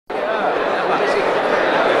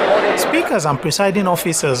Speakers and presiding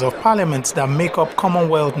officers of parliaments that make up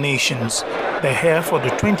Commonwealth nations. They're here for the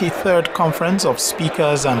 23rd Conference of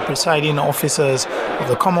Speakers and Presiding Officers of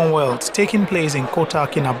the Commonwealth taking place in Kota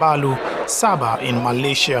Kinabalu, Sabah in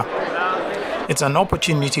Malaysia. It's an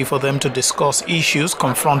opportunity for them to discuss issues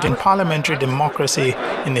confronting parliamentary democracy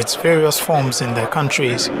in its various forms in their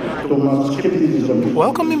countries.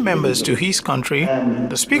 Welcoming members to his country,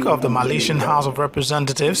 the Speaker of the Malaysian House of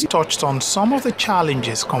Representatives touched on some of the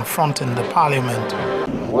challenges confronting the parliament.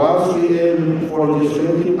 Whilst we aim for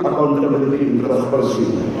legislative accountability and transparency,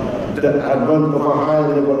 the advent of a high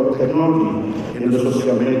level of technology in the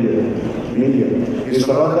social media is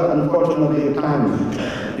rather unfortunately at times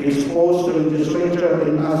exposed the legislature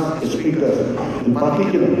and us as speakers, in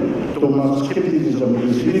particular, to much skepticism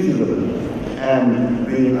and cynicism and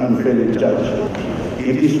being unfairly judged.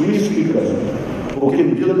 It is we speakers who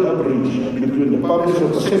can build a bridge between the public's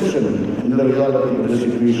perception and the reality of the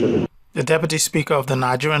situation. The Deputy Speaker of the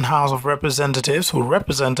Nigerian House of Representatives, who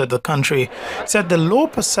represented the country, said the low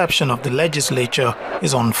perception of the legislature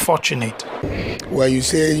is unfortunate. When you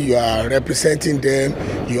say you are representing them,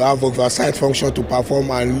 you have oversight function to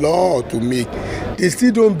perform and law to make, they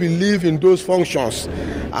still don't believe in those functions.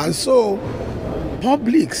 And so,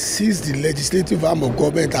 public sees the legislative arm of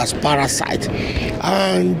government as parasite.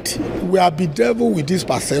 And we are bedeviled with this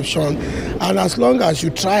perception. And as long as you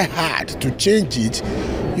try hard to change it,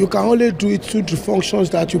 you can only do it through the functions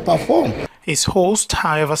that you perform. His host,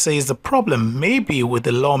 however, says the problem may be with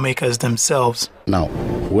the lawmakers themselves. Now,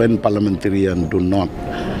 when parliamentarians do not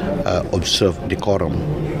observe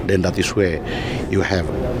decorum, then that is where you have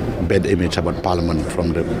bad image about parliament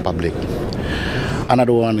from the public.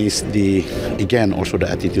 Another one is also the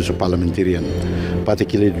attitudes of parliamentarians,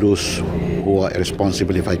 particularly those who are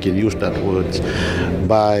responsible, if I can use that word,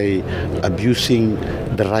 by abusing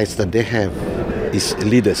the rights that they have as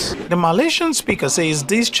leaders. The Malaysian speaker says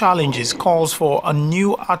these challenges calls for a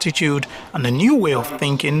new attitude and a new way of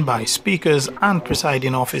thinking by speakers and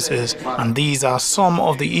presiding officers. And these are some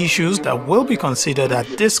of the issues that will be considered at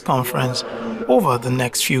this conference over the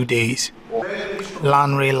next few days.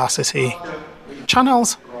 Lanre Lasese,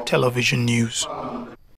 Channels Television News.